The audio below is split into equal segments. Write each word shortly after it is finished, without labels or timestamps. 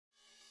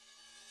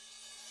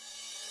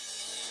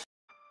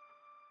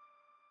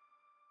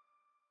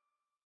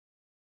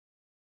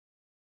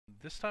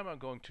This time I'm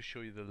going to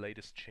show you the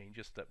latest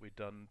changes that we've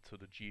done to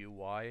the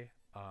GUI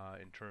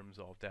in terms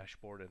of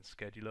dashboard and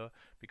scheduler,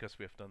 because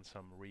we have done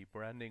some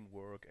rebranding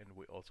work and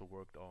we also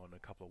worked on a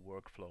couple of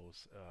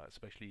workflows,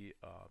 especially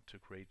to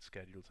create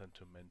schedules and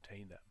to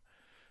maintain them.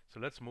 So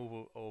let's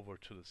move over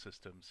to the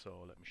system.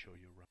 So let me show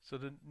you. So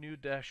the new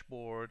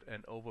dashboard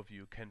and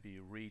overview can be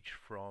reached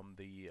from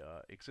the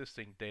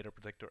existing Data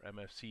Protector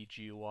MFC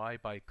GUI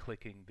by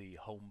clicking the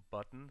Home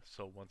button.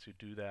 So once you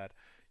do that,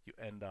 you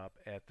end up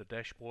at the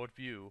dashboard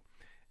view.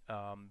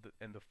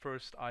 And the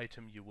first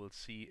item you will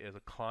see is a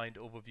client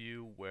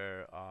overview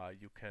where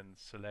you can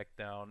select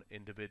down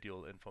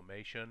individual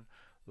information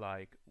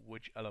like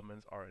which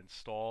elements are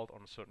installed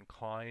on certain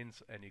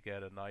clients, and you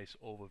get a nice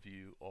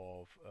overview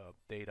of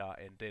data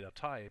and data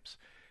types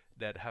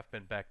that have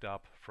been backed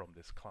up from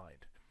this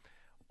client.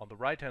 On the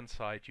right hand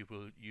side you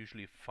will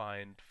usually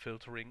find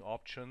filtering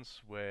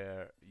options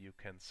where you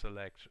can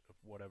select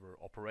whatever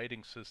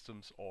operating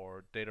systems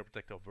or data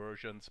protector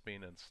versions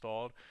being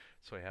installed,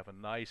 so you have a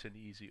nice and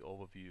easy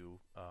overview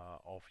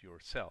of your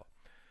cell.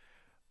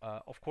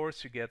 Of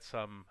course you get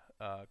some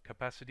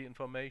capacity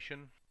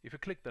information. If you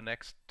click the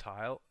next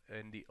tile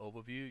in the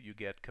overview, you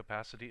get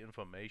capacity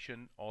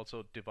information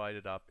also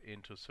divided up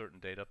into certain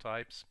data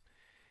types.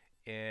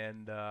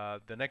 And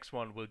the next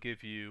one will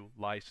give you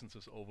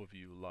licenses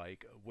overview,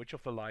 like which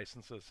of the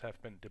licenses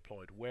have been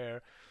deployed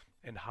where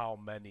and how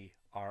many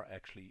are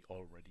actually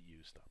already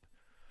used up.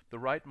 The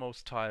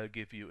rightmost tile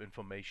gives you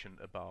information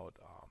about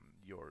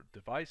your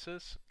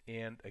devices,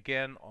 and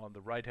again on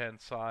the right hand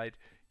side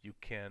you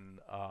can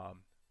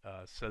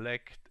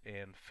select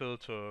and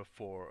filter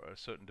for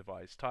certain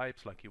device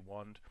types like you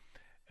want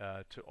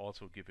to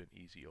also give an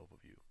easy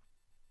overview.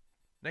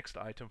 Next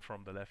item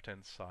from the left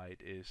hand side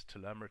is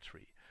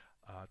telemetry.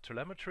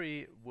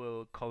 Telemetry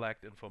will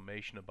collect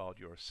information about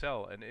your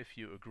cell, and if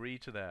you agree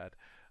to that,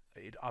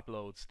 it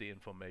uploads the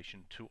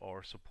information to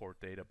our support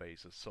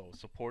databases. So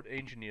support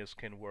engineers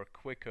can work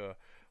quicker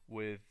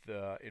with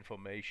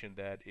information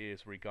that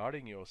is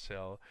regarding your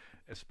cell,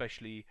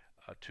 especially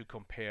to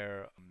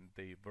compare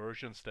the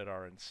versions that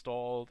are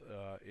installed,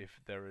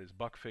 if there is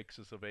bug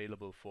fixes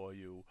available for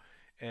you,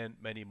 and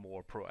many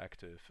more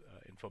proactive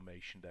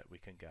information that we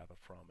can gather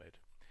from it.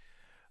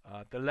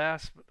 The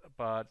last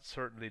but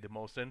certainly the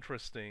most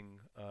interesting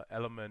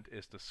element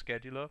is the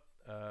scheduler,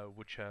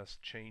 which has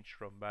changed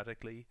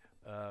dramatically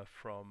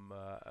from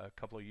a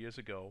couple of years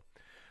ago.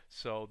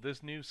 So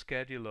this new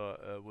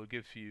scheduler will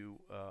give you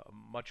a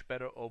much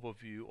better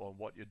overview on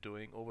what you're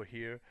doing over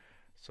here.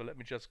 So let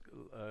me just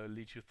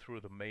lead you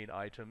through the main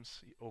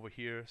items over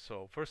here.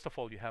 So first of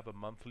all, you have a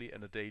monthly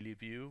and a daily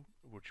view,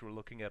 which we're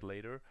looking at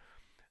later.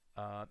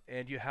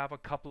 And you have a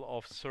couple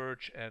of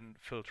search and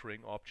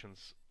filtering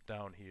options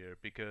down here,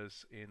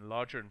 because in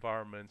larger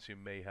environments you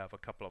may have a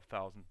couple of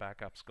thousand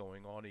backups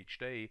going on each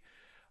day,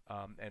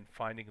 and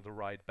finding the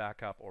right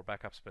backup or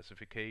backup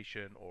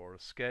specification or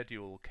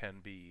schedule can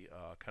be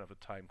kind of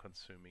a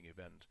time-consuming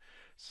event.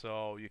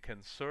 So you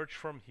can search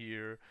from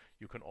here.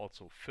 You can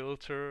also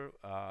filter,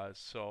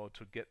 so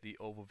to get the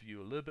overview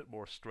a little bit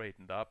more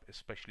straightened up,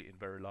 especially in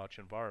very large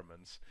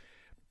environments.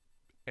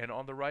 And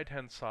on the right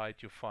hand side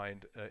you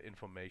find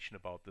information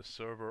about the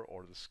server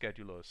or the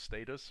scheduler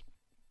status.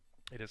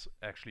 It is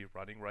actually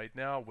running right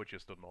now, which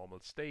is the normal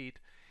state.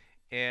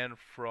 And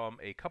from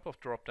a couple of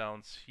drop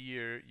downs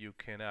here you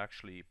can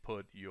actually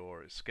put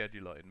your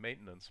scheduler in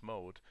maintenance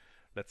mode,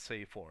 let's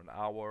say for an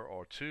hour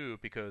or two,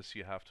 because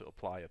you have to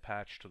apply a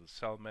patch to the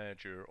cell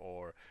manager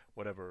or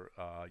whatever,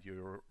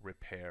 you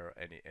repair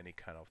any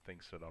kind of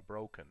things that are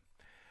broken.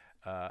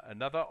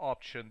 Another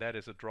option that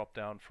is a drop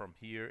down from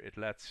here, it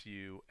lets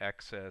you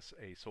access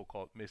a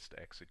so-called missed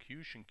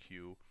execution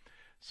queue.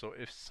 So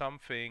if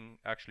something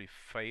actually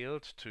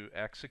failed to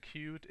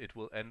execute, it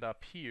will end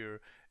up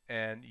here,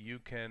 and you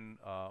can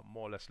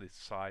more or less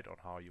decide on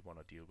how you want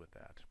to deal with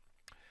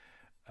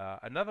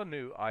that. Another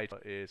new item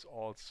is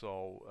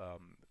also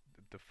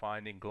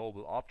defining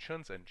global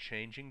options and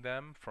changing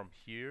them from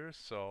here.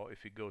 So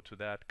if you go to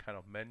that kind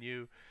of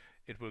menu,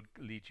 it will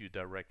lead you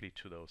directly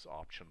to those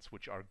options,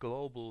 which are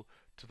global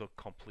to the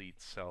complete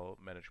cell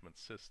management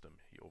system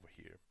over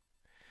here.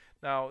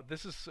 Now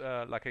this is,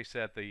 like I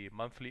said, the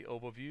monthly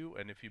overview,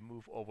 and if you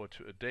move over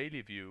to a daily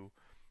view,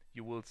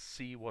 you will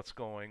see what's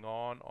going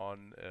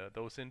on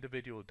those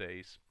individual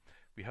days.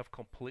 We have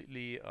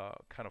completely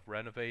kind of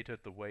renovated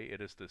the way it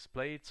is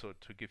displayed, so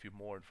to give you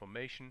more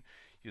information,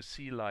 you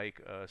see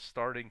like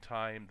starting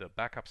time, the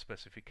backup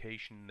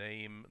specification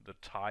name, the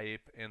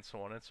type, and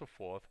so on and so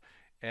forth,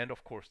 and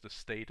of course the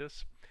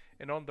status.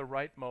 And on the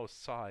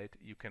rightmost side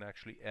you can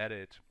actually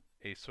edit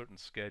a certain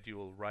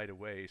schedule right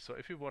away. So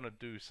if you want to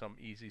do some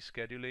easy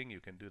scheduling, you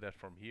can do that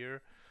from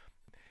here.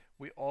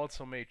 We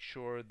also made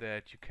sure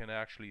that you can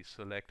actually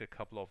select a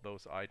couple of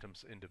those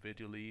items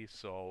individually,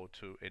 so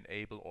to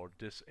enable or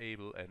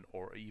disable and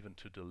or even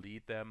to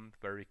delete them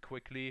very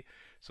quickly.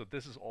 So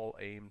this is all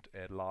aimed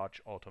at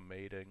large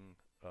automating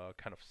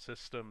kind of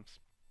systems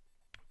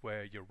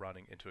where you're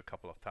running into a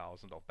couple of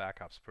thousand of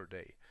backups per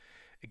day.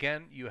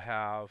 Again, you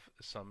have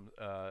some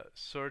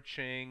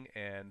searching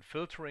and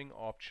filtering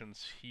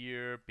options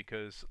here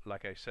because,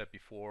 like I said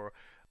before,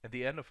 at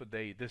the end of the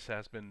day, this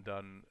has been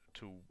done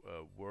to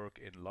work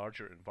in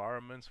larger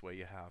environments where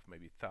you have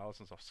maybe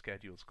thousands of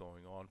schedules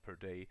going on per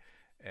day,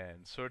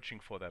 and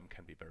searching for them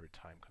can be very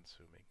time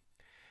consuming.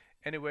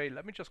 Anyway,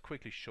 let me just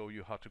quickly show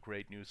you how to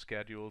create new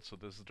schedules. So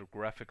this is the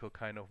graphical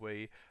kind of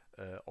way.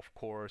 Of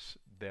course,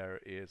 there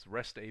is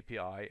REST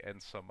API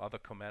and some other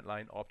command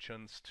line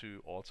options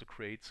to also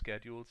create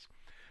schedules.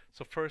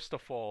 So first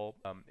of all,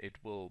 it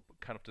will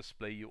kind of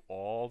display you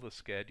all the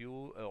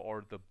schedule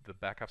or the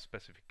backup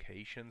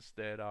specifications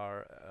that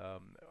are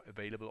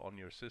available on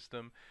your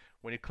system.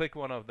 When you click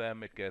one of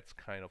them, it gets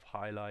kind of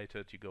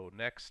highlighted. You go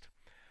next.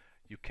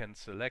 You can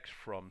select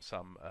from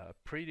some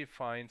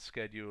predefined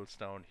schedules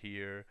down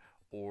here,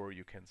 or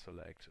you can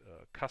select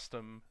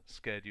custom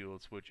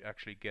schedules, which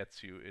actually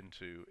gets you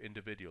into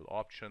individual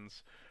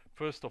options.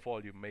 First of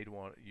all, you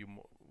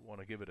want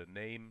to give it a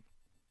name.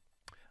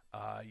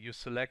 You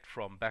select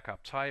from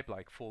backup type,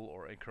 like full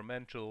or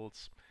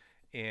incrementals,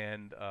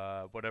 and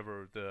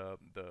whatever the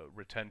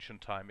retention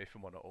time, if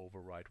you want to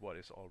override what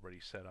is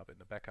already set up in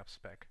the backup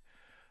spec.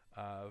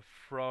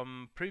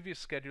 From previous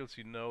schedules,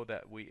 you know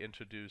that we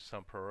introduced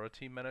some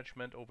priority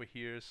management over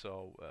here.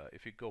 So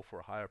if you go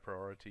for a higher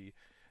priority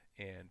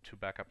and two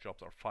backup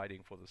jobs are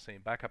fighting for the same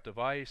backup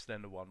device,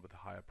 then the one with the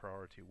higher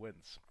priority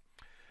wins.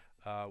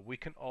 We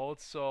can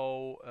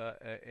also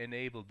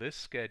enable this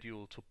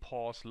schedule to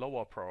pause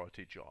lower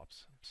priority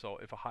jobs. So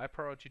if a high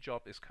priority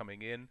job is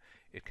coming in,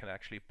 it can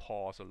actually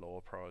pause a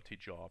lower priority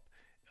job,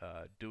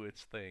 do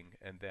its thing,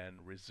 and then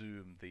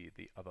resume the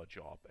other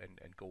job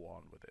and go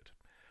on with it.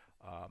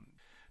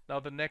 Now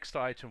the next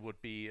item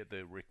would be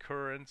the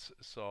recurrence.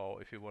 So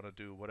if you want to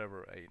do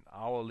whatever an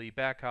hourly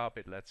backup,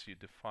 it lets you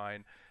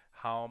define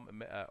how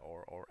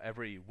or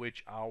every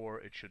which hour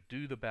it should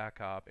do the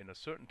backup in a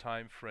certain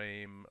time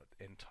frame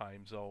and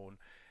time zone.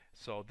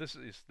 So this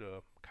is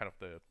the kind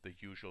of the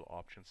usual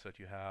options that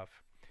you have.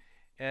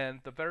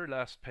 And the very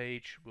last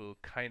page will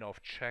kind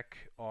of check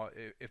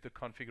if the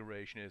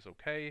configuration is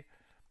okay.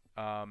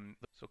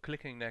 So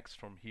clicking next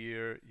from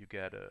here, you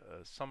get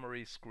a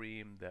summary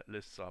screen that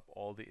lists up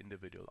all the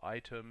individual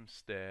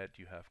items that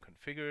you have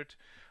configured.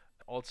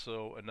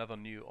 Also, another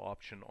new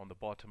option on the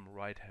bottom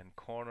right hand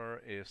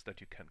corner is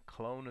that you can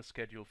clone a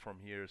schedule from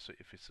here. So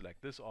if you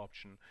select this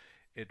option,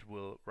 it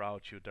will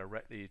route you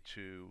directly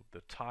to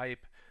the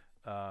type,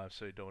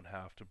 so you don't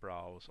have to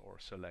browse or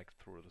select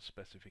through the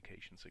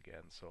specifications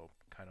again. So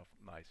kind of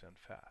nice and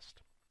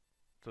fast.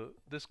 So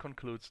this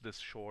concludes this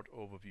short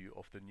overview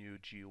of the new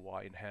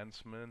GUI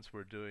enhancements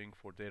we're doing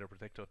for Data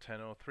Protector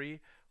 10.03.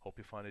 Hope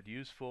you find it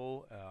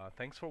useful.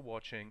 Thanks for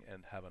watching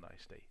and have a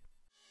nice day.